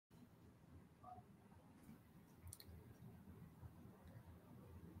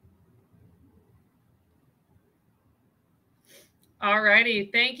All righty.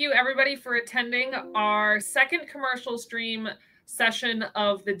 Thank you, everybody, for attending our second commercial stream session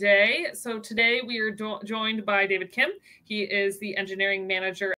of the day. So today we are joined by David Kim. He is the engineering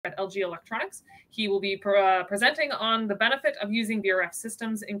manager at LG Electronics. He will be presenting on the benefit of using VRF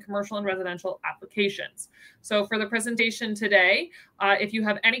systems in commercial and residential applications. So for the presentation today, if you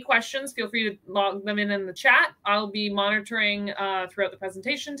have any questions, feel free to log them in the chat. I'll be monitoring throughout the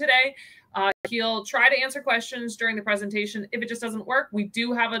presentation today. He'll try to answer questions during the presentation. If it just doesn't work, we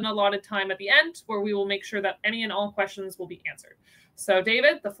do have an allotted time at the end where we will make sure that any and all questions will be answered. So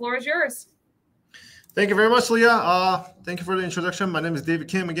David, the floor is yours. Thank you very much, Leah. Thank you for the introduction. My name is David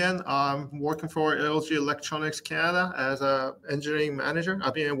Kim again. I'm working for LG Electronics Canada as an engineering manager.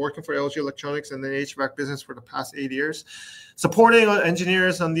 I've been working for LG Electronics in the HVAC business for the past 8 years, supporting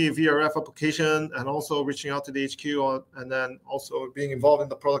engineers on the VRF application and also reaching out to the HQ and then also being involved in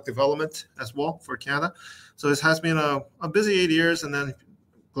the product development as well for Canada. So this has been a busy 8 years, and then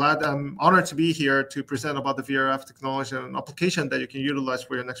I'm honored to be here to present about the VRF technology and an application that you can utilize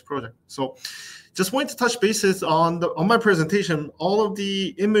for your next project. So just wanted to touch bases on my presentation. All of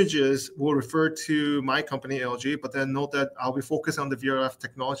the images will refer to my company, LG, but then note that I'll be focused on the VRF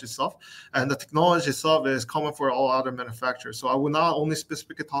technology itself. And the technology itself is common for all other manufacturers. So I will not only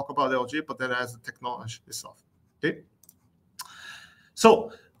specifically talk about LG, but then as the technology itself. Okay.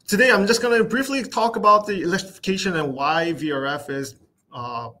 So today I'm just going to briefly talk about the electrification and why VRF is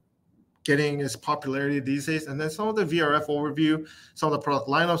getting its popularity these days, and then some of the VRF overview, some of the product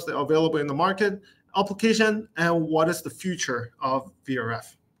lineups that are available in the market, application, and what is the future of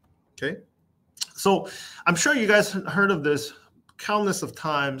VRF. Okay, so I'm sure you guys heard of this countless of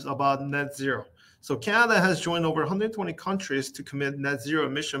times about net zero. So Canada has joined over 120 countries to commit net zero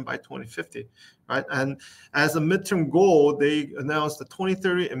emission by 2050, right? And as a midterm goal, they announced the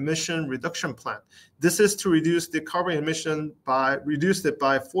 2030 emission reduction plan. This is to reduce the carbon emission by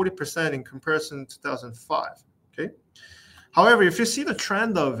 40% in comparison to 2005, okay? However, if you see the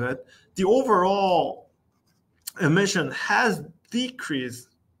trend of it, the overall emission has decreased,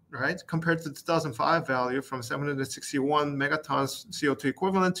 right, compared to the 2005 value from 761 megatons CO2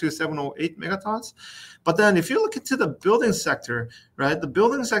 equivalent to 708 megatons. But then if you look into the building sector, right, the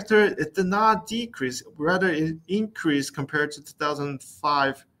building sector, it did not decrease, rather it increased compared to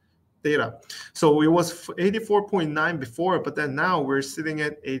 2005 data. So it was 84.9 before, but then now we're sitting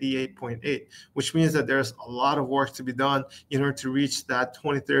at 88.8, which means that there's a lot of work to be done in order to reach that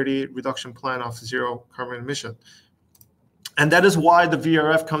 2030 reduction plan of zero carbon emission. And that is why the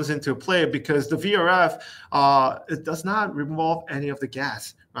VRF comes into play, because the VRF, it does not remove any of the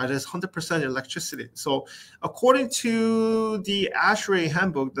gas, right? It's 100% electricity. So according to the ASHRAE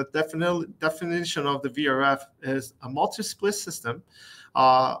handbook, the definition of the VRF is a multi-split system,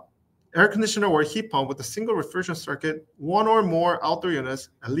 air conditioner or heat pump with a single refrigerant circuit, one or more outdoor units,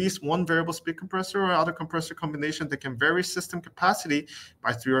 at least one variable speed compressor or other compressor combination that can vary system capacity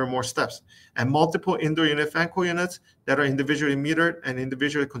by 3 or more steps, and multiple indoor unit fan coil units that are individually metered and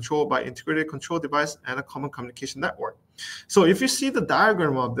individually controlled by integrated control device and a common communication network. So if you see the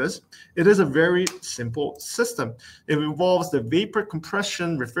diagram of this, it is a very simple system. It involves the vapor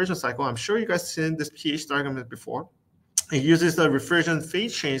compression refrigerant cycle. I'm sure you guys have seen this pH diagram before. It uses the refrigerant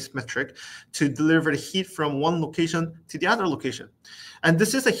phase change metric to deliver the heat from one location to the other location. And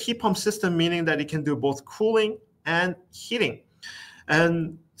this is a heat pump system, meaning that it can do both cooling and heating.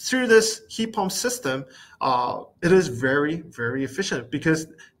 And through this heat pump system, it is very, very efficient, because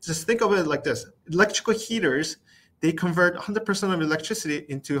just think of it like this. Electrical heaters, they convert 100% of electricity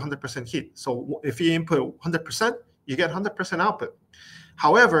into 100% heat. So if you input 100%, you get 100% output.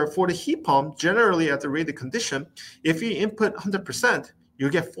 However, for the heat pump, generally at the rated condition, if you input 100%, you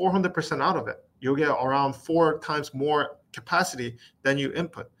get 400% out of it. You'll get around 4 times more capacity than you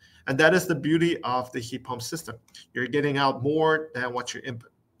input. And that is the beauty of the heat pump system. You're getting out more than what you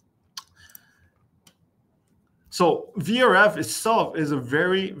input. So VRF itself is a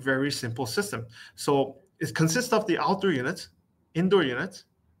very, very simple system. So it consists of the outdoor units, indoor units,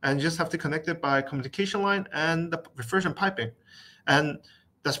 and you just have to connect it by communication line and the refrigerant piping. And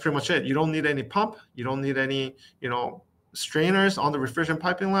that's pretty much it. You don't need any pump. You don't need any, strainers on the refrigerant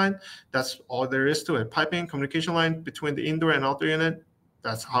piping line. That's all there is to it. Piping, communication line between the indoor and outdoor unit.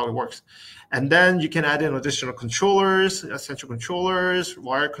 That's how it works. And then you can add in additional controllers, essential controllers,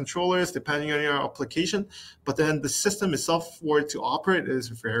 wire controllers, depending on your application. But then the system itself, for it to operate, is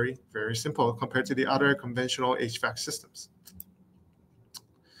very, very simple compared to the other conventional HVAC systems.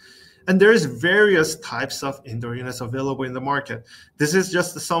 And there's various types of indoor units available in the market. This is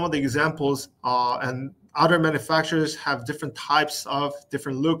just some of the examples, and other manufacturers have different types of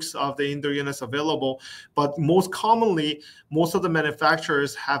different looks of the indoor units available. But most commonly, most of the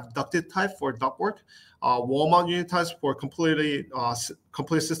manufacturers have ducted type for ductwork, wall mount unit types for complete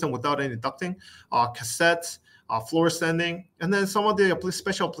system without any ducting, cassettes, floor standing, and then some of the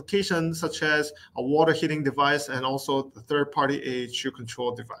special applications such as a water heating device and also the third-party AHU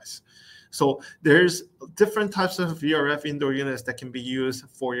control device. So there's different types of VRF indoor units that can be used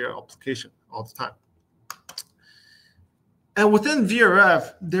for your application all the time. And within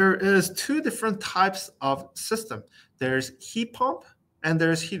VRF, there is two different types of system. There's heat pump and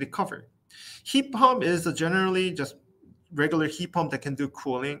there's heat recovery. Heat pump is generally just regular heat pump that can do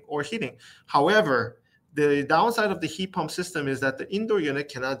cooling or heating. However, the downside of the heat pump system is that the indoor unit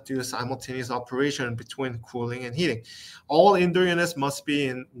cannot do simultaneous operation between cooling and heating. All indoor units must be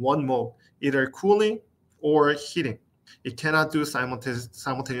in one mode, either cooling or heating. It cannot do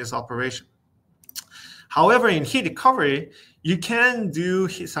simultaneous operation. However, in heat recovery, you can do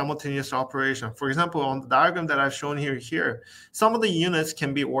simultaneous operation. For example, on the diagram that I've shown here, some of the units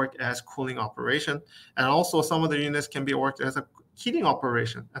can be worked as cooling operation, and also some of the units can be worked as a heating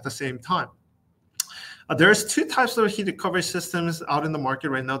operation at the same time. There's two types of heat recovery systems out in the market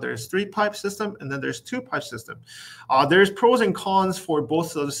right now. There's 3-pipe system, and then there's 2-pipe system. There's pros and cons for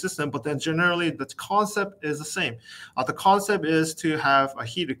both of the systems, but then generally the concept is the same. The concept is to have a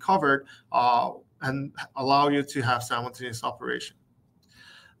heat recovered and allow you to have simultaneous operation.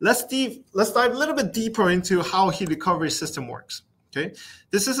 Let's dive a little bit deeper into how heat recovery system works. Okay,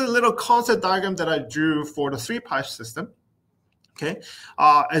 this is a little concept diagram that I drew for the 3-pipe system. Okay,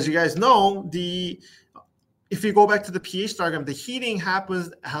 as you guys know, if you go back to the pH diagram, the heating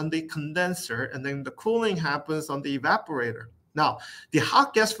happens on the condenser, and then the cooling happens on the evaporator. Now, the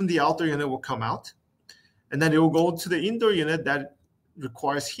hot gas from the outdoor unit will come out, and then it will go to the indoor unit that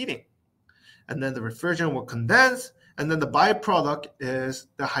requires heating. And then the refrigerant will condense, and then the byproduct is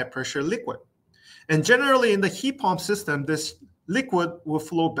the high-pressure liquid. And generally, in the heat pump system, this liquid will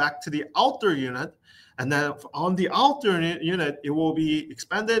flow back to the outdoor unit, and then on the outdoor unit, it will be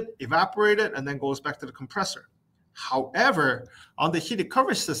expanded, evaporated, and then goes back to the compressor. However, on the heat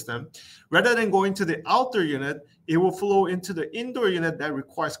recovery system, rather than going to the outdoor unit, it will flow into the indoor unit that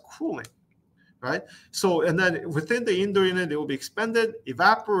requires cooling, right? So, and then within the indoor unit, it will be expanded,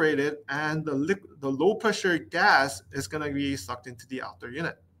 evaporated, and the low pressure gas is going to be sucked into the outdoor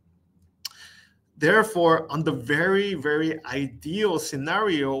unit. Therefore, on the very, very ideal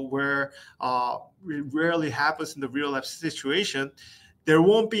scenario where it rarely happens in the real life situation, there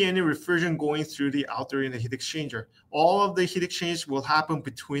won't be any refrigerant going through the outdoor unit heat exchanger. All of the heat exchange will happen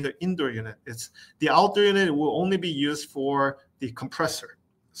between the indoor unit. The outdoor unit will only be used for the compressor.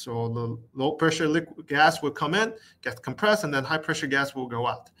 So the low pressure liquid gas will come in, get compressed, and then high pressure gas will go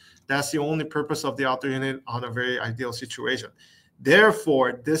out. That's the only purpose of the outdoor unit on a very ideal situation.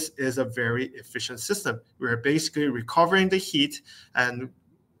 Therefore, this is a very efficient system. We're basically recovering the heat, and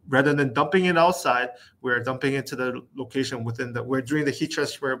rather than dumping it outside, we're dumping it to the location we're doing the heat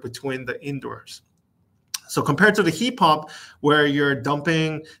transfer between the indoors. So compared to the heat pump, where you're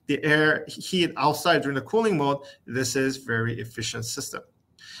dumping the heat outside during the cooling mode, this is very efficient system.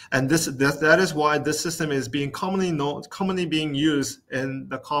 And that is why this system is commonly being used in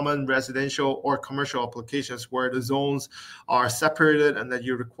the common residential or commercial applications where the zones are separated and that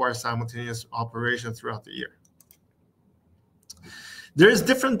you require simultaneous operation throughout the year. There's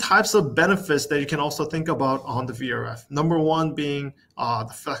different types of benefits that you can also think about on the VRF. Number one being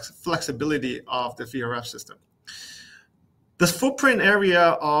the flexibility of the VRF system. The footprint area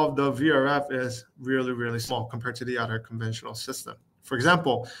of the VRF is really, really small compared to the other conventional system. For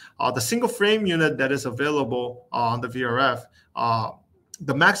example, the single frame unit that is available on the VRF,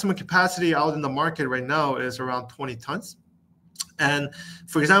 the maximum capacity out in the market right now is around 20 tons. And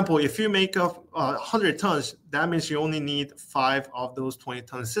for example, if you make up 100 tons, that means you only need 5 of those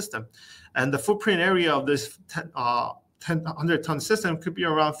 20-ton system. And the footprint area of this 100-ton system could be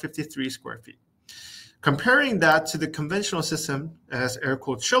around 53 square feet. Comparing that to the conventional system as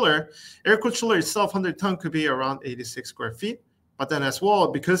air-cooled chiller itself, 100-ton could be around 86 square feet. But then as well,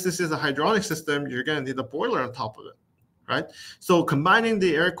 because this is a hydronic system, you're going to need a boiler on top of it, right? So combining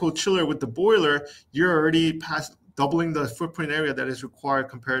the air-cooled chiller with the boiler, you're already doubling the footprint area that is required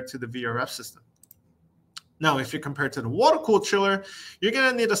compared to the VRF system. Now, if you compare it to the water-cooled chiller, you're going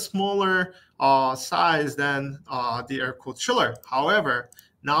to need a smaller size than the air-cooled chiller. However,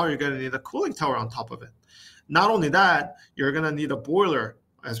 now you're going to need a cooling tower on top of it. Not only that, you're going to need a boiler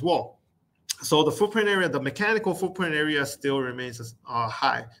as well. So the footprint area, the mechanical footprint area still remains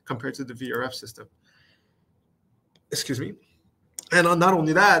high compared to the VRF system. Excuse me. And not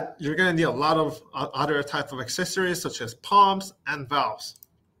only that, you're going to need a lot of other types of accessories such as pumps and valves.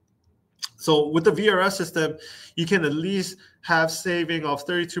 So with the VRF system, you can at least have saving of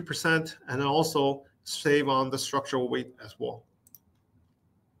 32% and then also save on the structural weight as well.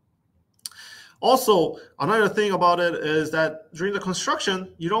 Also, another thing about it is that during the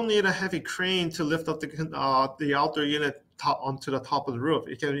construction, you don't need a heavy crane to lift up the outdoor unit onto the top of the roof.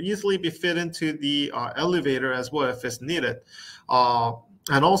 It can easily be fit into the elevator as well if it's needed.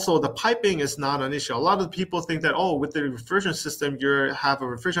 And also, the piping is not an issue. A lot of people think that, oh, with the refrigerant system, you have a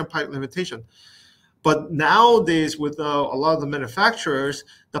refrigerant pipe limitation. But nowadays, with a lot of the manufacturers,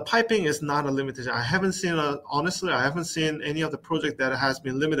 the piping is not a limitation. I haven't seen, honestly, I haven't seen any of the project that has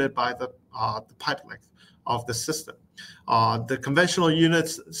been limited by the pipe length of the system. The conventional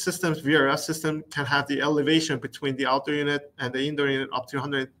units systems, VRF system, can have the elevation between the outdoor unit and the indoor unit up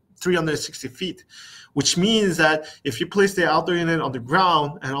to 360 feet, which means that if you place the outdoor unit on the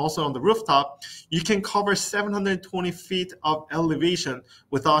ground and also on the rooftop, you can cover 720 feet of elevation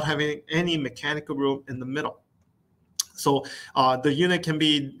without having any mechanical room in the middle. So the unit can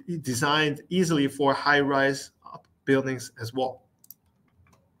be designed easily for high-rise buildings as well.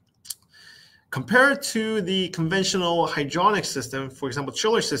 Compared to the conventional hydronic system, for example,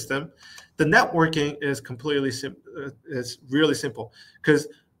 chiller system, the networking is is really simple because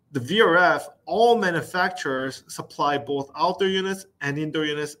the VRF, all manufacturers supply both outdoor units and indoor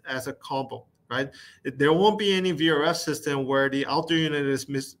units as a combo, right? There won't be any VRF system where the outdoor unit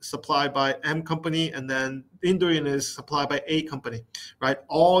is supplied by M company and then the indoor unit is supplied by A company, right?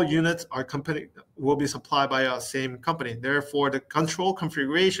 All units will be supplied by a same company. Therefore, the control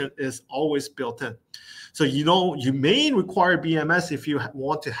configuration is always built in. So you may require BMS if you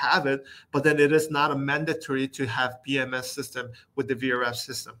want to have it, but then it is not a mandatory to have BMS system with the VRF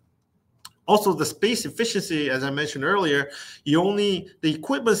system. Also, the space efficiency, as I mentioned earlier, the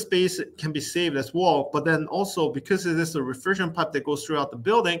equipment space can be saved as well. But then also, because it is a refrigerant pipe that goes throughout the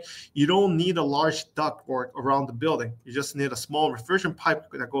building, you don't need a large ductwork around the building. You just need a small refrigerant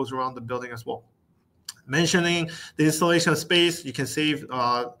pipe that goes around the building as well. Mentioning the installation of space, you can save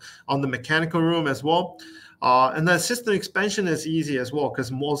on the mechanical room as well. And then system expansion is easy as well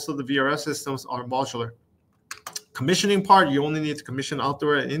because most of the VRF systems are modular. Commissioning part, you only need to commission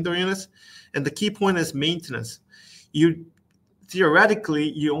outdoor and indoor units. And the key point is maintenance.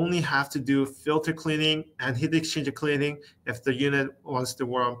 Theoretically, you only have to do filter cleaning and heat exchanger cleaning if the unit wants to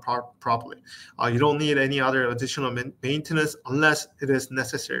work properly. You don't need any other additional maintenance unless it is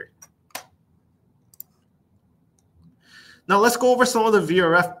necessary. Now let's go over some of the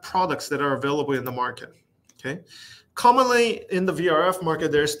VRF products that are available in the market. Okay. Commonly in the VRF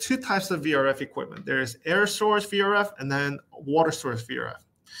market, there's two types of VRF equipment. There's air source VRF and then water source VRF.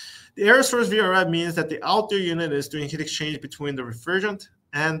 The air source VRF means that the outdoor unit is doing heat exchange between the refrigerant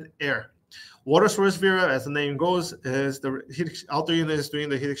and air. Water source VRF, as the name goes, is the outdoor unit is doing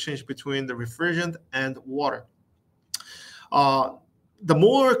the heat exchange between the refrigerant and water. The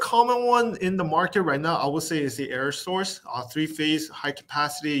more common one in the market right now, I would say, is the air source, three-phase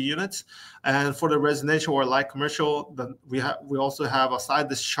high-capacity units. And for the residential or light commercial, we also have a side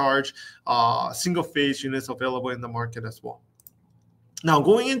discharge single-phase units available in the market as well. Now,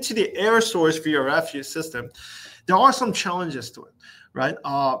 going into the air source VRF system, there are some challenges to it, right?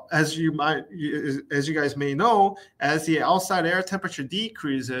 As you guys may know, as the outside air temperature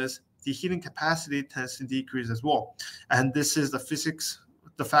decreases, the heating capacity tends to decrease as well. And this is the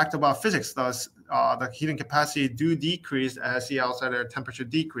fact about physics. Thus, the heating capacity do decrease as the outside air temperature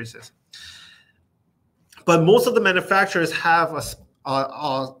decreases. But most of the manufacturers have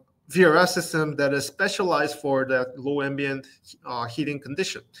a VRF system that is specialized for the low ambient heating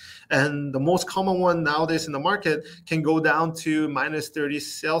condition. And the most common one nowadays in the market can go down to minus 30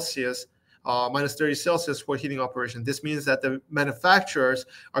 Celsius for heating operation. This means that the manufacturers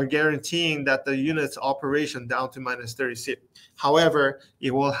are guaranteeing that the unit's operation down to minus 30 C. However, it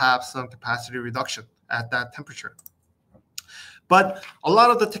will have some capacity reduction at that temperature. But a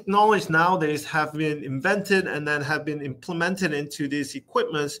lot of the technologies nowadays have been invented and then have been implemented into these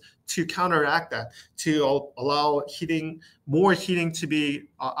equipments to counteract that, to allow more heating to be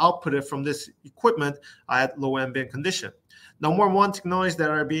outputted from this equipment at low ambient condition. Number one technologies that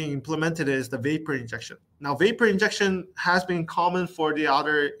are being implemented is the vapor injection. Now, vapor injection has been common for the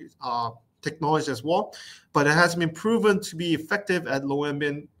other technologies as well, but it has been proven to be effective at low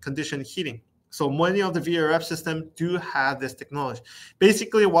ambient condition heating. So many of the VRF systems do have this technology.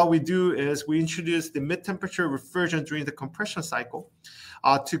 Basically, what we do is we introduce the mid-temperature refrigerant during the compression cycle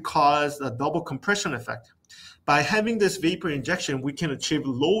to cause a double compression effect. By having this vapor injection, we can achieve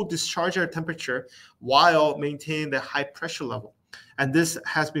low discharge air temperature while maintaining the high pressure level. And this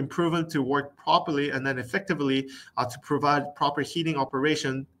has been proven to work properly and then effectively to provide proper heating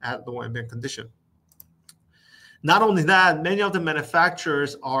operation at low ambient condition. Not only that, many of the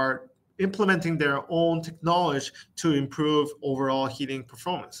manufacturers are implementing their own technology to improve overall heating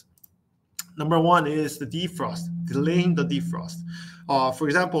performance. Number one is the defrost, delaying the defrost. For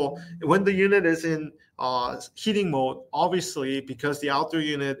example, when the unit is in heating mode, obviously because the outdoor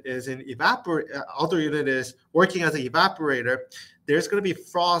unit is working as an evaporator, there's going to be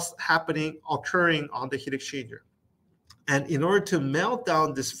frost occurring on the heat exchanger. And in order to melt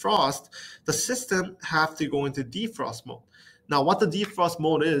down this frost, the system have to go into defrost mode. Now, what the defrost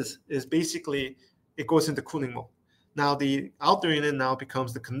mode is basically it goes into cooling mode. Now, the outdoor unit now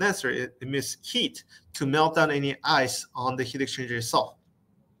becomes the condenser. It emits heat to melt down any ice on the heat exchanger itself.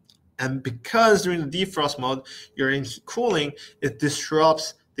 And because during the defrost mode, you're in cooling, it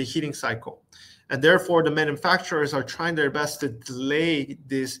disrupts the heating cycle. And therefore, the manufacturers are trying their best to delay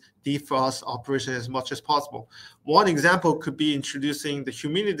this defrost operation as much as possible. One example could be introducing the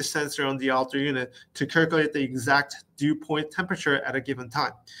humidity sensor on the outdoor unit to calculate the exact dew point temperature at a given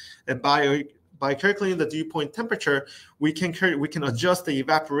time. And by calculating the dew point temperature, we can adjust the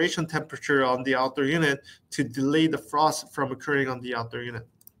evaporation temperature on the outdoor unit to delay the frost from occurring on the outdoor unit.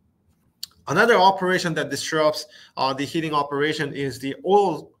 Another operation that disrupts the heating operation is the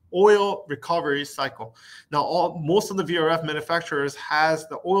oil recovery cycle. Now, most of the VRF manufacturers has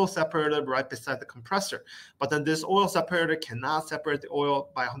the oil separator right beside the compressor, but then this oil separator cannot separate the oil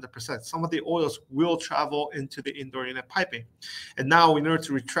by 100%. Some of the oils will travel into the indoor unit piping. And now in order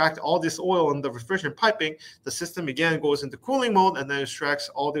to retract all this oil in the refrigerant piping, the system again goes into cooling mode and then extracts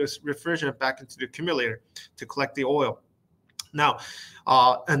all this refrigerant back into the accumulator to collect the oil. Now,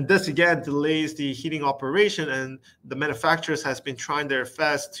 and this again delays the heating operation, and the manufacturers has been trying their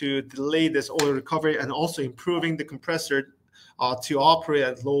best to delay this oil recovery and also improving the compressor to operate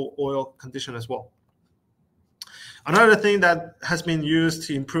at low oil condition as well. Another thing that has been used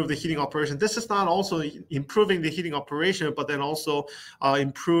to improve the heating operation, this is not also improving the heating operation, but then also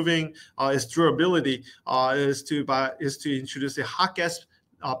improving its durability, is to introduce a hot gas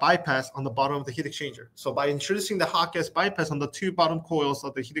bypass on the bottom of the heat exchanger. So by introducing the hot gas bypass on the two bottom coils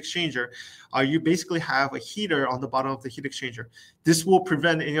of the heat exchanger, you basically have a heater on the bottom of the heat exchanger. This will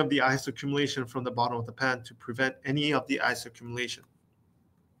prevent any of the ice accumulation from the bottom of the pan to prevent any of the ice accumulation.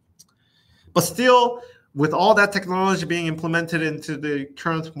 But still, with all that technology being implemented into the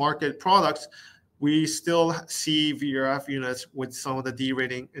current market products, we still see VRF units with some of the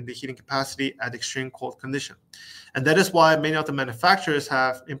derating in the heating capacity at extreme cold condition. And that is why many of the manufacturers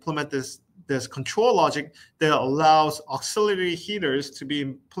have implemented this control logic that allows auxiliary heaters to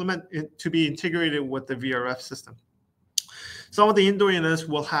be integrated with the VRF system. Some of the indoor units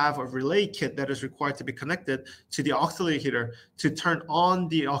will have a relay kit that is required to be connected to the auxiliary heater to turn on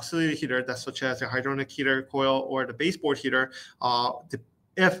the auxiliary heater, that's such as a hydronic heater coil or the baseboard heater,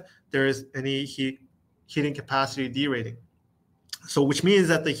 if there is any heating capacity derating. So which means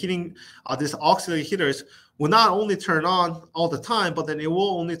that the heating, these auxiliary heaters will not only turn on all the time, but then it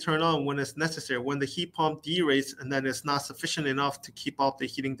will only turn on when it's necessary, when the heat pump derates and then it's not sufficient enough to keep up the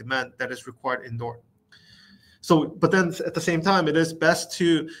heating demand that is required indoor. So, but then at the same time, it is best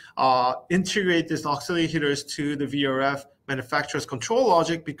to integrate these auxiliary heaters to the VRF manufacturer's control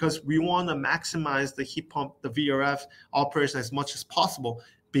logic, because we want to maximize the heat pump, the VRF operation as much as possible.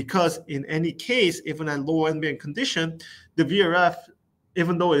 Because in any case, even at low ambient condition, the VRF,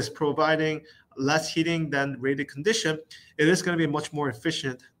 even though it's providing less heating than rated condition, it is going to be much more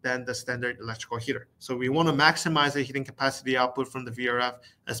efficient than the standard electrical heater. So we want to maximize the heating capacity output from the VRF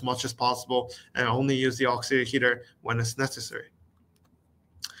as much as possible and only use the auxiliary heater when it's necessary.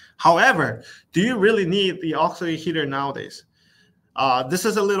 However, do you really need the auxiliary heater nowadays? This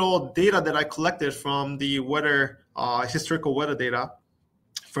is a little data that I collected from the historical weather data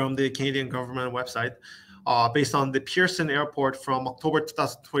from the Canadian government website, based on the Pearson Airport from October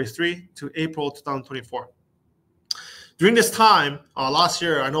 2023 to April 2024. During this time last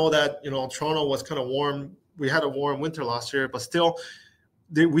year, I know that Toronto was kind of warm. We had a warm winter last year, but still,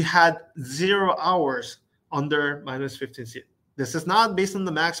 we had 0 hours under minus 15 C. This is not based on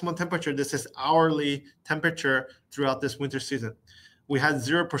the maximum temperature. This is hourly temperature throughout this winter season. We had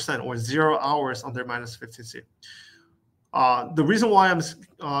 0% or 0 hours under minus 15 C. The reason why I'm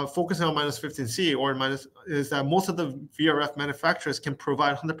focusing on minus 15C or minus is that most of the VRF manufacturers can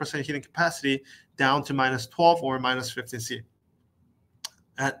provide 100% heating capacity down to minus 12 or minus 15C.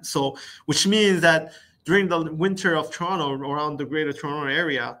 And so, which means that during the winter of Toronto, around the greater Toronto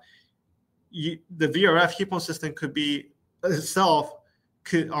area, the VRF heat pump system could be itself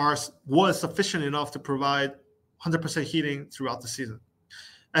was sufficient enough to provide 100% heating throughout the season.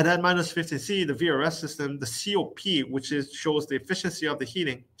 And at minus 15C, the VRF system, the COP, which shows the efficiency of the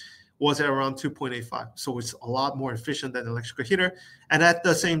heating, was at around 2.85. So it's a lot more efficient than the electrical heater. And at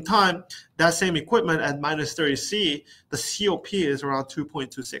the same time, that same equipment at minus 30C, the COP is around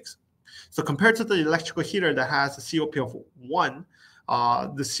 2.26. So compared to the electrical heater that has a COP of 1,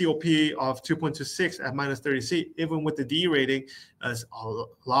 the COP of 2.26 at minus 30C, even with the D rating, is a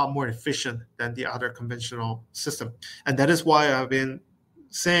lot more efficient than the other conventional system. And that is why I've been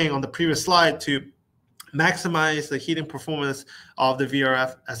saying on the previous slide to maximize the heating performance of the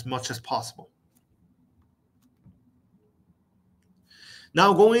VRF as much as possible.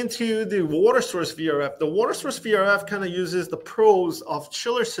 Now going to the water source VRF. The water source VRF kind of uses the pros of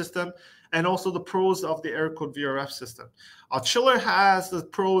chiller system and also the pros of the air-cooled VRF system. A chiller has the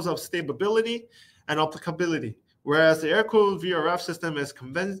pros of stability and applicability, whereas the air-cooled VRF system is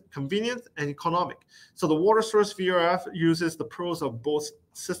convenient and economic. So the water source VRF uses the pros of both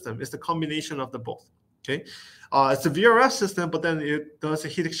systems. It's the combination of the both. Okay, it's a VRF system, but then it does a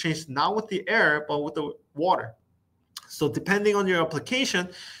heat exchange not with the air, but with the water. So depending on your application,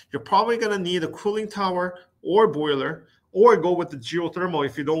 you're probably going to need a cooling tower or boiler, or go with the geothermal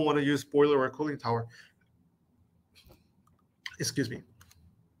if you don't want to use boiler or cooling tower. Excuse me.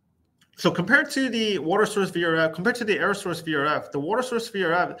 So compared to the water source VRF, compared to the air source VRF, the water source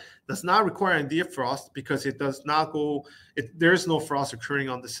VRF does not require any defrost because it does not go, there is no frost occurring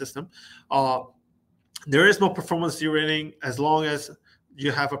on the system. There is no performance derating as long as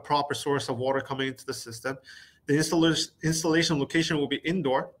you have a proper source of water coming into the system. The installation location will be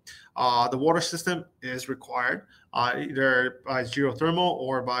indoor. The water system is required either by geothermal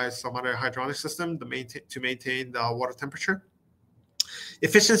or by some other hydronic system to maintain the water temperature.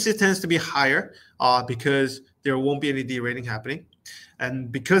 Efficiency tends to be higher because there won't be any derating happening.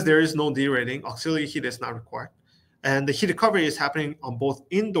 And because there is no derating, auxiliary heat is not required. And the heat recovery is happening on both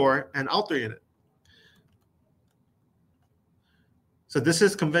indoor and outdoor unit. So this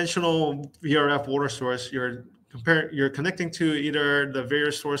is conventional VRF water source. You're connecting to either the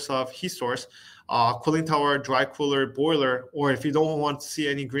various source of heat source, cooling tower, dry cooler, boiler, or if you don't want to see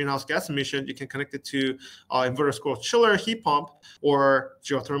any greenhouse gas emission, you can connect it to inverter scroll chiller, heat pump, or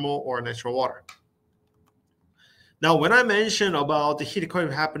geothermal or natural water. Now, when I mentioned about the heat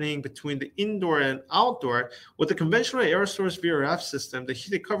recovery happening between the indoor and outdoor, with the conventional air source VRF system, the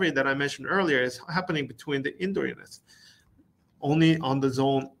heat recovery that I mentioned earlier is happening between the indoor units, only on the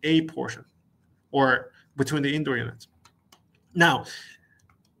zone A portion, or between the indoor units. Now,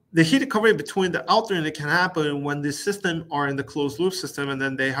 the heat recovery between the outdoor unit can happen when the system are in the closed loop system and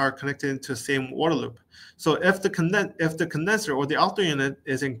then they are connected into the same water loop. So if the condenser or the outdoor unit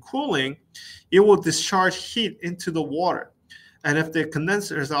is in cooling, it will discharge heat into the water. And if the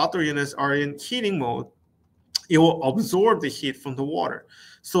condensers, the outdoor units are in heating mode, it will absorb the heat from the water.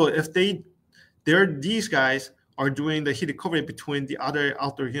 So if these guys are doing the heat recovery between the other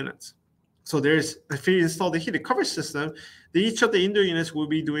outdoor units. So if you install the heat recovery system, each of the indoor units will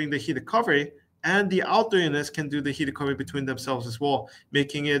be doing the heat recovery, and the outdoor units can do the heat recovery between themselves as well,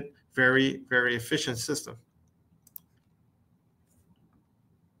 making it very, very efficient system.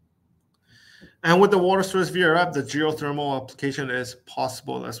 And with the water source VRF, the geothermal application is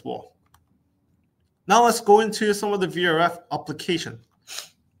possible as well. Now let's go into some of the VRF application.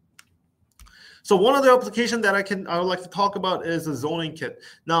 So one of the applications that I would like to talk about is the zoning kit.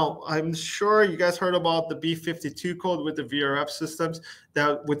 Now, I'm sure you guys heard about the B52 code with the VRF systems,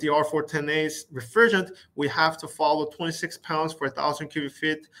 that with the R410A refrigerant, we have to follow 26 pounds for 1,000 cubic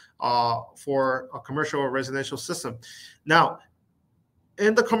feet for a commercial or residential system. Now,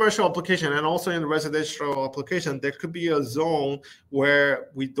 in the commercial application and also in the residential application, there could be a zone where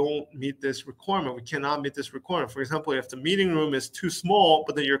we don't meet this requirement. We cannot meet this requirement. For example, if the meeting room is too small,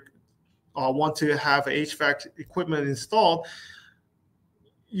 but then you're want to have HVAC equipment installed,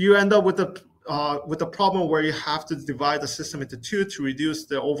 you end up with a problem where you have to divide the system into two to reduce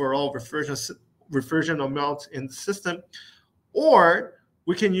the overall refrigerant amount in the system. Or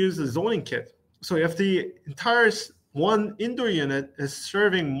we can use the zoning kit. So if the entire one indoor unit is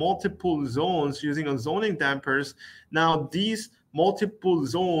serving multiple zones using a zoning dampers, now these multiple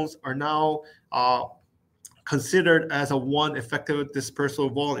zones are now considered as a one effective dispersal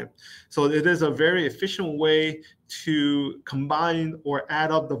volume. So it is a very efficient way to combine or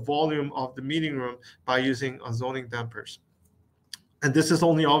add up the volume of the meeting room by using zoning dampers. And this is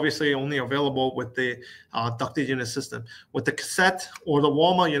obviously only available with the ducted unit system. With the cassette or the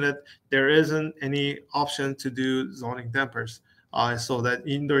Walmart unit, there isn't any option to do zoning dampers. So that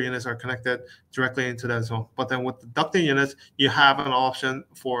indoor units are connected directly into that zone. But then with the ducted units, you have an option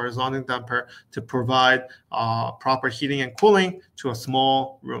for a zoning damper to provide proper heating and cooling to a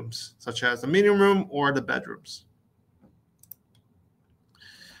small rooms, such as the meeting room or the bedrooms.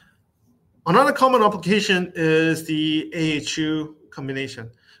 Another common application is the AHU combination.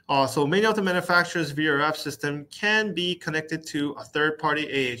 So many of the manufacturers' VRF system can be connected to a third-party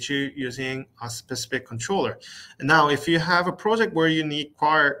AHU using a specific controller. And now, if you have a project where you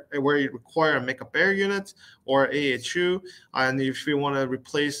require a makeup air unit or AHU, and if you want to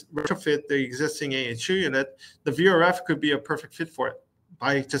retrofit the existing AHU unit, the VRF could be a perfect fit for it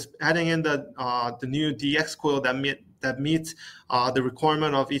by just adding in the new DX coil that meets the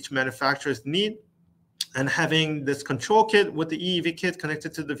requirement of each manufacturer's need. And having this control kit with the EEV kit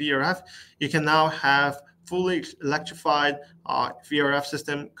connected to the VRF, you can now have fully electrified VRF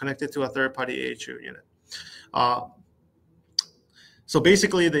system connected to a third-party AHU unit. So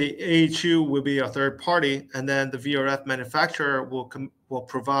basically, the AHU will be a third party, and then the VRF manufacturer will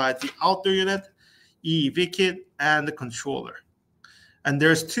provide the outdoor unit, EEV kit, and the controller. And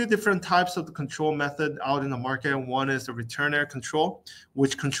there's two different types of the control method out in the market. One is the return air control,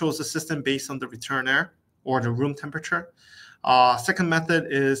 which controls the system based on the return air or the room temperature. Second method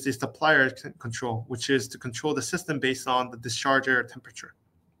is the supplier control, which is to control the system based on the discharge air temperature.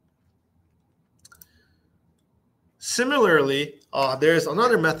 Similarly, there's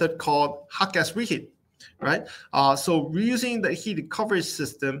another method called hot gas reheat, right? So reusing the heat recovery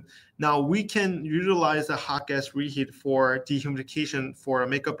system, now we can utilize the hot gas reheat for dehumidification for a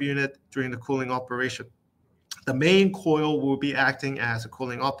makeup unit during the cooling operation. The main coil will be acting as a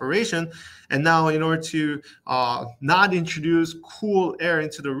cooling operation. And now in order to not introduce cool air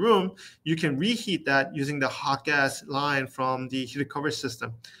into the room, you can reheat that using the hot gas line from the heat recovery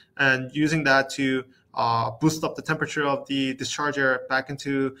system and using that to boost up the temperature of the discharge air back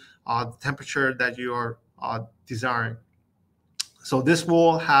into the temperature that you are desiring. So this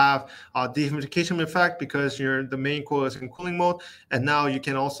will have a dehumidification effect because the main coil is in cooling mode, and now you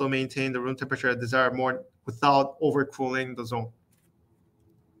can also maintain the room temperature at desired more without overcooling the zone.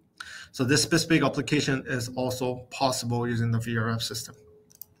 So this specific application is also possible using the VRF system.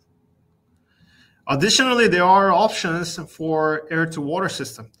 Additionally, there are options for air-to-water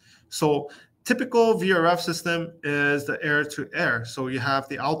system. So typical VRF system is the air-to-air. So you have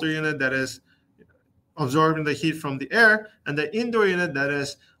the outdoor unit that is absorbing the heat from the air, and the indoor unit that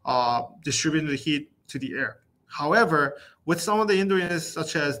is distributing the heat to the air. However, with some of the indoor units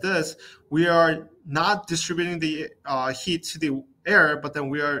such as this, we are not distributing the heat to the air, but then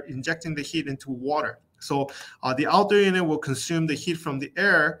we are injecting the heat into water. So the outdoor unit will consume the heat from the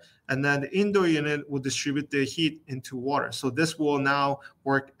air, and then the indoor unit will distribute the heat into water. So this will now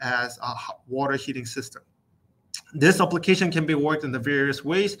work as a water heating system. This application can be worked in the various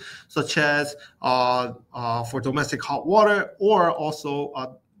ways, such as for domestic hot water or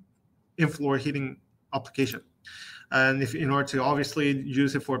also in-floor heating application. And in order to obviously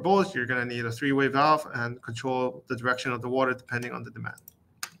use it for both, you're going to need a three-way valve and control the direction of the water depending on the demand.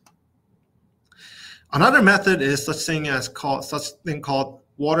 Another method is such thing called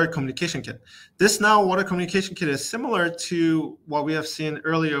water communication kit. This now water communication kit is similar to what we have seen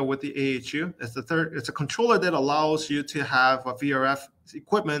earlier with the AHU. It's a controller that allows you to have a VRF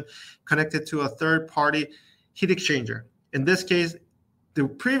equipment connected to a third-party heat exchanger. In this case, the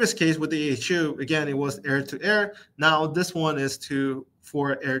previous case with the AHU, again, it was air-to-air. Now this one is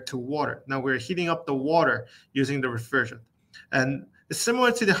for air-to-water. Now we're heating up the water using the refrigerant. And it's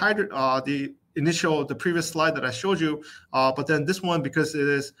similar to the previous slide that I showed you, but then this one, because it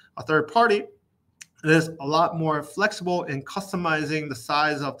is a third party, it is a lot more flexible in customizing the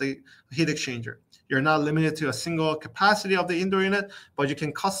size of the heat exchanger. You're not limited to a single capacity of the indoor unit, but you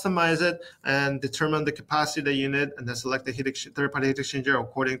can customize it and determine the capacity of the unit and then select the third-party heat exchanger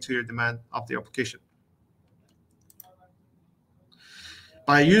according to your demand of the application.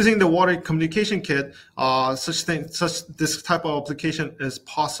 By using the water communication kit, this type of application is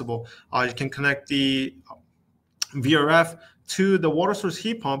possible. You can connect the VRF to the water source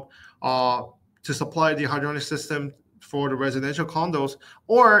heat pump to supply the hydronic system for the residential condos,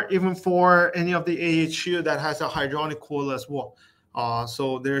 or even for any of the AHU that has a hydronic coil as well.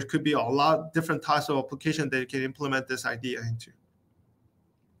 So there could be a lot of different types of applications that you can implement this idea into.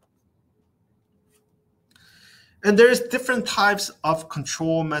 And there's different types of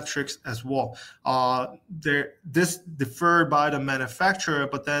control metrics as well. This differ by the manufacturer,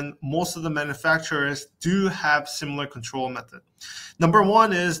 but then most of the manufacturers do have similar control method. Number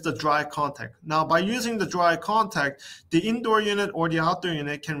one is the dry contact. Now, by using the dry contact, the indoor unit or the outdoor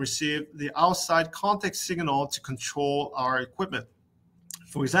unit can receive the outside contact signal to control our equipment.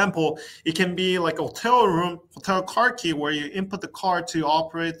 For example, it can be like a hotel car key where you input the card to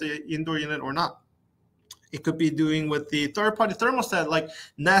operate the indoor unit or not. It could be doing with the third-party thermostat like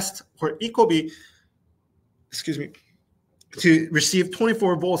Nest or Ecobee, to receive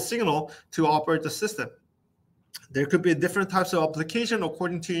 24-volt signal to operate the system. There could be different types of application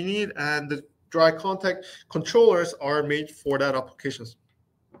according to your need, and the dry contact controllers are made for that applications.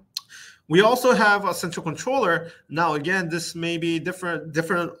 We also have a central controller. Now, again, this may be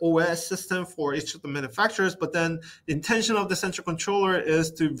different OS system for each of the manufacturers, but then the intention of the central controller is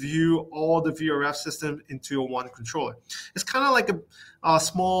to view all the VRF systems into one controller. It's kind of like a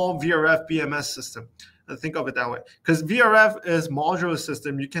small VRF BMS system. Think of it that way, because VRF is modular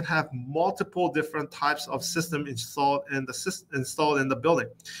system. You can have multiple different types of system installed in the building.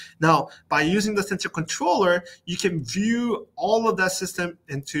 Now, by using the central controller, you can view all of that system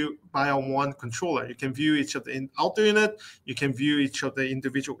by one controller. You can view each of the outdoor unit. You can view each of the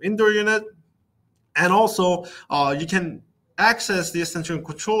individual indoor unit, and also you can access the central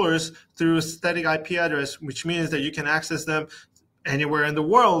controllers through static IP address, which means that you can access them anywhere in the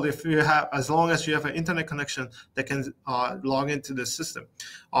world as long as you have an internet connection that can log into the system.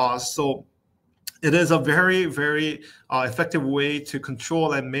 So it is a very, very effective way to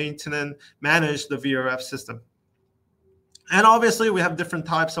control and manage the VRF system. And obviously, we have different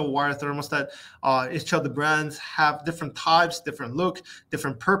types of wire thermostat. Each of the brands have different types, different look,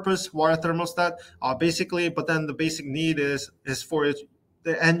 different purpose wire thermostat, basically. But then the basic need is for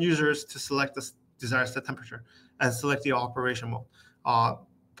the end users to select the desired set temperature and select the operation mode.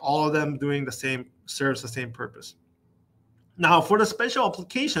 All of them serves the same purpose. Now, for the special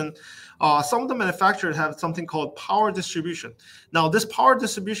application, some of the manufacturers have something called power distribution. Now, this power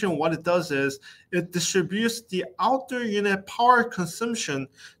distribution, what it does is it distributes the outdoor unit power consumption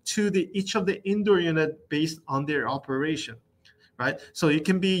to each of the indoor unit based on their operation. Right? So it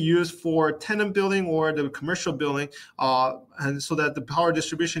can be used for tenant building or the commercial building, and so that the power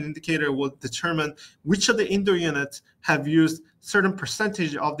distribution indicator will determine which of the indoor units have used certain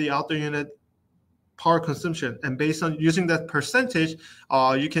percentage of the outdoor unit power consumption. And based on using that percentage,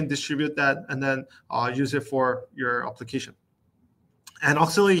 you can distribute that and then use it for your application. And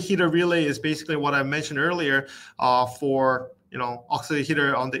auxiliary heater relay is basically what I mentioned earlier for auxiliary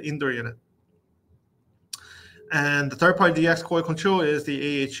heater on the indoor unit. And the third-party DX coil control is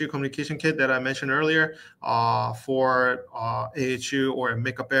the AHU communication kit that I mentioned earlier for AHU or a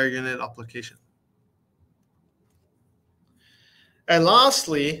makeup air unit application. And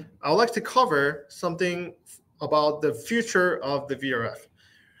lastly, I would like to cover something about the future of the VRF.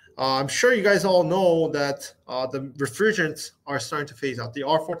 I'm sure you guys all know that the refrigerants are starting to phase out. The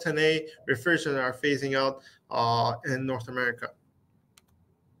R410A refrigerants are phasing out in North America.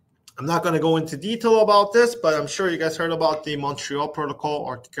 I'm not going to go into detail about this, but I'm sure you guys heard about the Montreal Protocol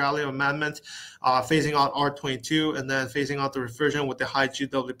or Kigali Amendment, phasing out R22 and then phasing out the refrigerant with the high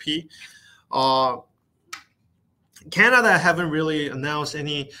GWP. Canada haven't really announced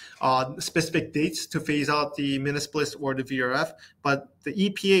any specific dates to phase out the mini-splits or the VRF, but the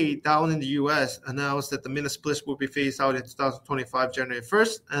EPA down in the US announced that the mini-splits will be phased out in 2025, January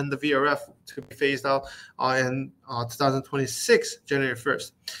 1st, and the VRF to be phased out in 2026, January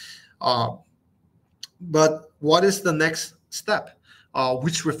 1st. But what is the next step?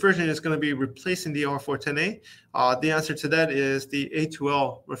 Which refrigerant is going to be replacing the R410A? The answer to that is the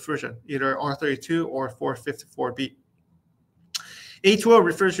A2L refrigerant, either R32 or 454B. A2L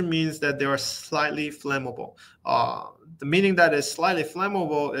refrigerant means that they are slightly flammable. The meaning that is slightly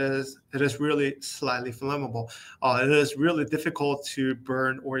flammable is it is really slightly flammable. It is really difficult to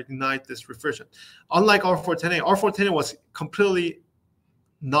burn or ignite this refrigerant. Unlike R410A, R410A was completely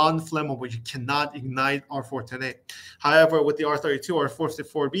non-flammable. You cannot ignite R410A. However, with the R32 or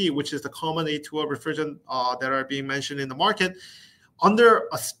 454B, which is the common A2L refrigerant that are being mentioned in the market, under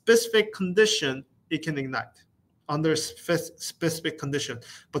a specific condition, it can ignite under specific condition.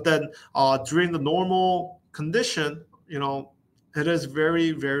 But then during the normal condition, it is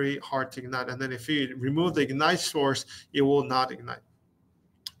very, very hard to ignite. And then if you remove the ignite source, it will not ignite.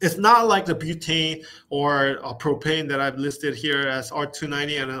 It's not like the butane or propane that I've listed here as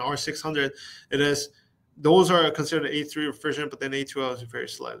R290 and an R600. Those are considered A3 refrigerant, but then A2L is very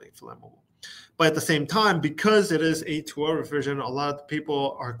slightly flammable. But at the same time, because it is A2L refrigerant, a lot of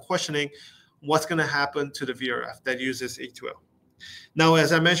people are questioning what's going to happen to the VRF that uses A2L. Now,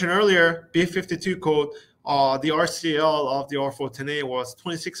 as I mentioned earlier, B52 code, the RCL of the R410A was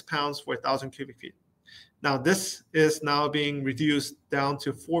 26 pounds for 1,000 cubic feet. Now, this is now being reduced down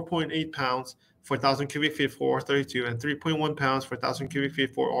to 4.8 pounds for 1,000 cubic feet for R32 and 3.1 pounds for 1,000 cubic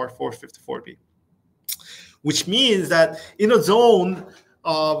feet for R454B. Which means that in a zone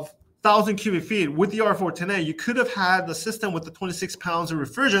of 1,000 cubic feet with the R410A, you could have had the system with the 26 pounds of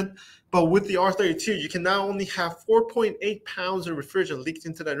refrigerant, but with the R32, you can now only have 4.8 pounds of refrigerant leaked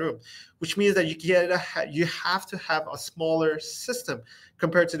into that room, which means that you have to have a smaller system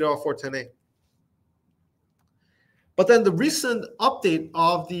compared to the R410A. But then the recent update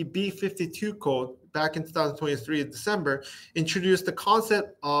of the B52 code back in 2023 in December introduced the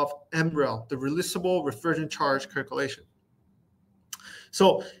concept of MREL, the releasable refrigerant charge calculation.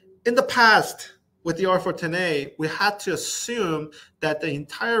 So in the past, with the R410A, we had to assume that the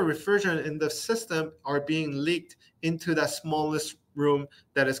entire refrigerant in the system are being leaked into that smallest room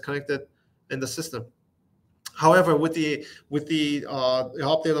that is connected in the system. However, with the update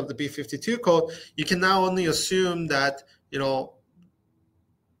of the B52 code, you can now only assume that,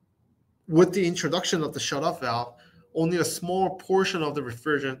 with the introduction of the shutoff valve, only a small portion of the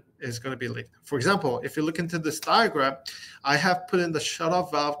refrigerant is going to be leaked. For example, if you look into this diagram, I have put in the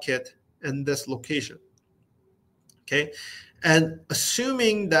shutoff valve kit in this location. Okay, and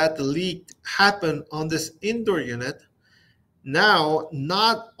assuming that the leak happened on this indoor unit, now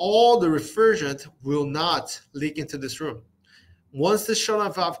not all the refrigerant will not leak into this room. Once the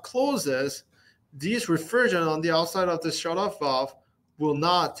shutoff valve closes, these refrigerant on the outside of the shutoff valve will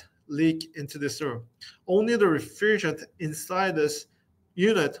not leak into this room. Only the refrigerant inside this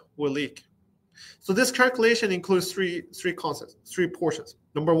unit will leak. So this calculation includes three portions.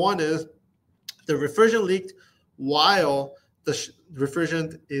 Number one is the refrigerant leaked while the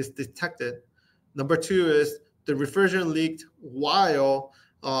refrigerant is detected. Number two is the refrigerant leaked while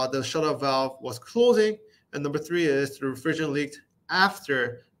the shutoff valve was closing. And number three is the refrigerant leaked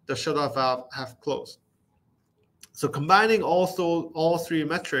after the shutoff valve have closed. So combining all three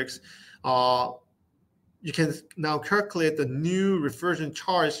metrics, you can now calculate the new refrigerant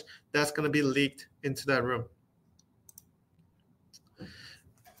charge that's going to be leaked into that room.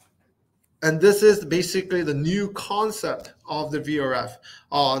 And this is basically the new concept of the VRF.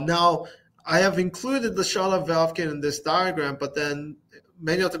 Now, I have included the shutoff valve kit in this diagram, but then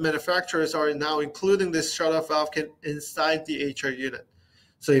many of the manufacturers are now including this shutoff valve kit inside the HR unit.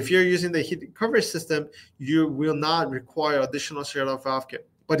 So if you're using the heat recovery system, you will not require additional shutoff valve kit.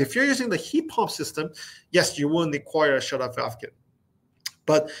 But if you're using the heat pump system, yes, you will require a shutoff valve kit.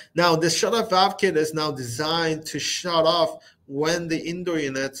 But now this shutoff valve kit is now designed to shut off when the indoor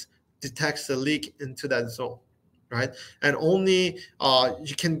unit detects a leak into that zone, right? And only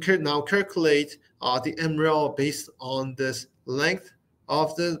you can now calculate the MREL based on this length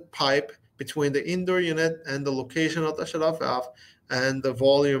of the pipe between the indoor unit and the location of the shutoff valve and the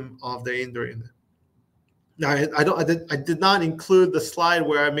volume of the indoor unit. Now, I did not include the slide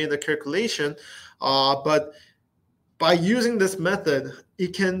where I made the calculation, but by using this method,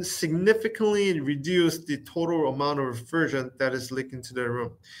 it can significantly reduce the total amount of refrigerant that is leaked into the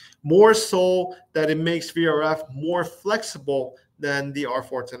room. More so that it makes VRF more flexible than the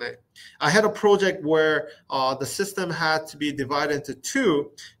R410A. I had a project where the system had to be divided into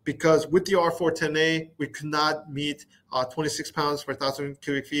two because with the R410A, we could not meet 26 pounds per 1,000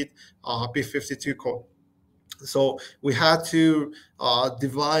 cubic feet B52 code. So we had to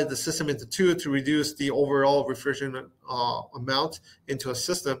divide the system into two to reduce the overall refrigerant amount into a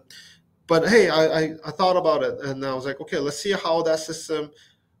system. But hey, I thought about it and I was like, okay, let's see how that system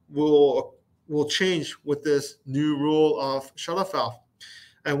will change with this new rule of shutoff valve.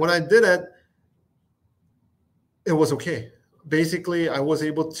 And when I did it, it was okay. Basically, I was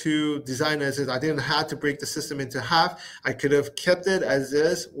able to design as is. I didn't have to break the system into half. I could have kept it as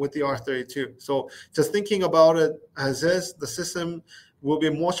is with the R32. So just thinking about it as is, the system will be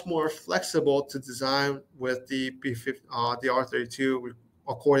much more flexible to design with the R32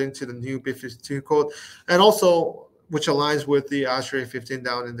 according to the new B52 code, and also which aligns with the ASHRAE 15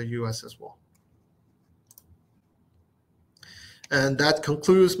 down in the US as well. And that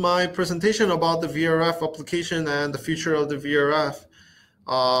concludes my presentation about the VRF application and the future of the VRF.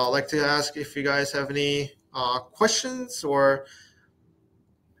 I'd like to ask if you guys have any questions or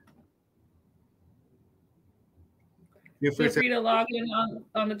feel free to log in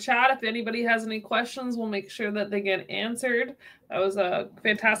on the chat. If anybody has any questions, we'll make sure that they get answered. That was a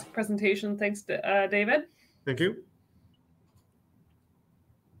fantastic presentation. Thanks, David. Thank you.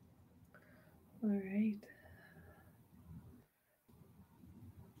 All right.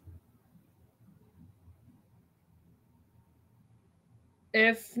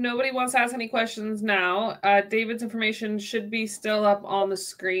 if nobody wants to ask any questions now, David's information should be still up on the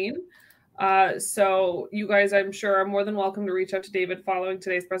screen. So you guys, I'm sure, are more than welcome to reach out to David following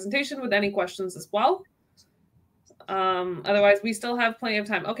today's presentation with any questions as well. Otherwise, we still have plenty of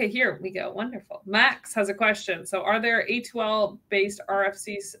time. Okay, here we go. Wonderful. Max has a question. So are there A2L-based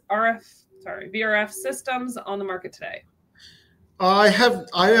VRF systems on the market today? I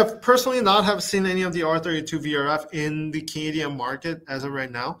have personally not have seen any of the R32 VRF in the Canadian market as of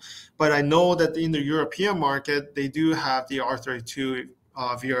right now, but I know that in the European market, they do have the R32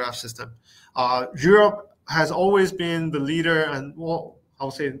 VRF system. Europe has always been the leader, and well, I'll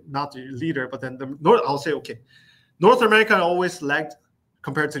say not the leader, but then North America always lagged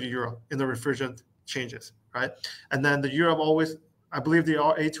compared to the Europe in the refrigerant changes, right? And then the Europe always, I believe the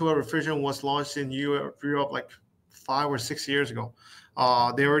A2L refrigerant was launched in Europe like 5 or 6 years ago.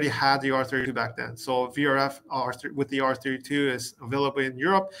 They already had the R32 back then. So VRF with the R32 is available in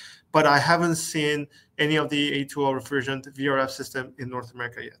Europe, but I haven't seen any of the A2L refrigerant VRF system in North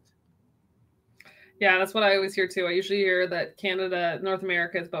America yet. Yeah, that's what I always hear too. I usually hear that North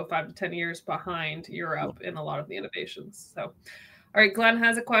America is about 5 to 10 years behind Europe in a lot of the innovations. So, all right, Glenn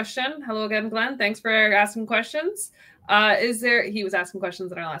has a question. Hello again, Glenn. Thanks for asking questions. He was asking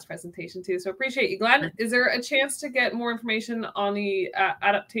questions in our last presentation too, so appreciate you, Glenn. Is there a chance to get more information on the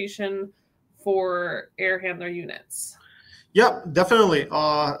adaptation for air handler units? Yeah, definitely.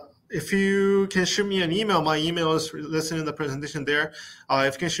 If you can shoot me an email, my email is listed in the presentation there.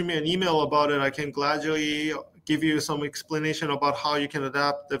 If you can shoot me an email about it, I can gladly give you some explanation about how you can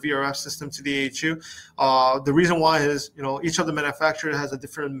adapt the VRF system to the AHU. The reason why is, each of the manufacturers has a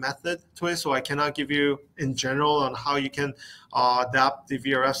different method to it, so I cannot give you in general on how you can adapt the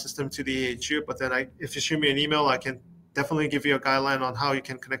VRF system to the AHU. But then if you shoot me an email, I can definitely give you a guideline on how you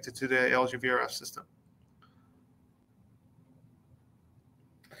can connect it to the LG VRF system.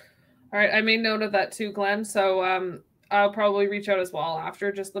 All right, I made note of that too, Glenn. So I'll probably reach out as well after,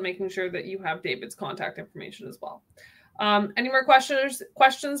 just making sure that you have David's contact information as well. Any more questions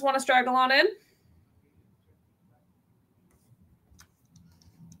want to straggle on in?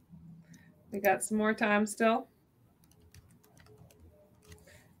 We got some more time still.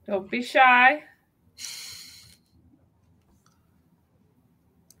 Don't be shy.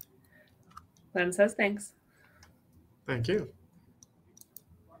 Glenn says thanks. Thank you.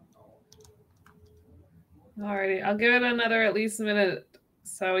 All righty, I'll give it another at least a minute.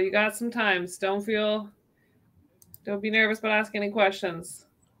 So you got some time. Don't be nervous about asking any questions.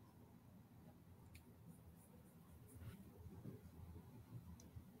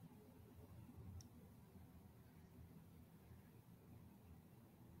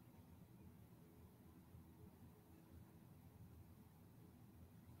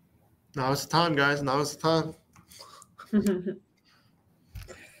 Now is the time, guys. Now is the time.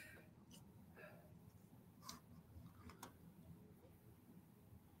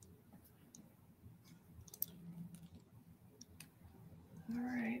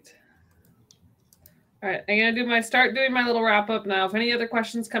 All right, I'm gonna start doing my little wrap up now. If any other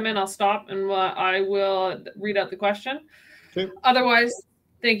questions come in, I'll stop and I will read out the question. Okay. Otherwise,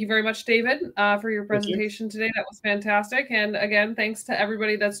 thank you very much, David, for your presentation today. That was fantastic. And again, thanks to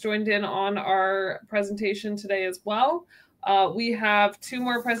everybody that's joined in on our presentation today as well. We have 2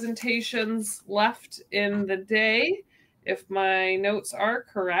 more presentations left in the day, if my notes are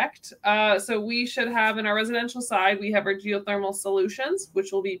correct. So we should have, in our residential side, we have our geothermal solutions,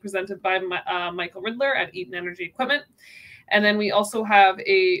 which will be presented by Michael Ridler at Eaton Energy Equipment. And then we also have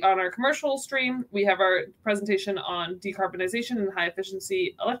on our commercial stream, we have our presentation on decarbonization and high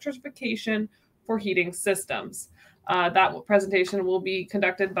efficiency electrification for heating systems. That presentation will be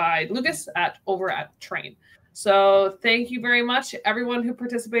conducted by Lucas over at Train. So thank you very much, everyone who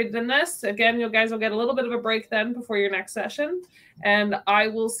participated in this. Again, you guys will get a little bit of a break then before your next session. And I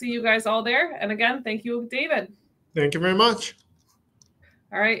will see you guys all there. And again, thank you, David. Thank you very much.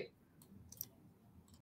 All right.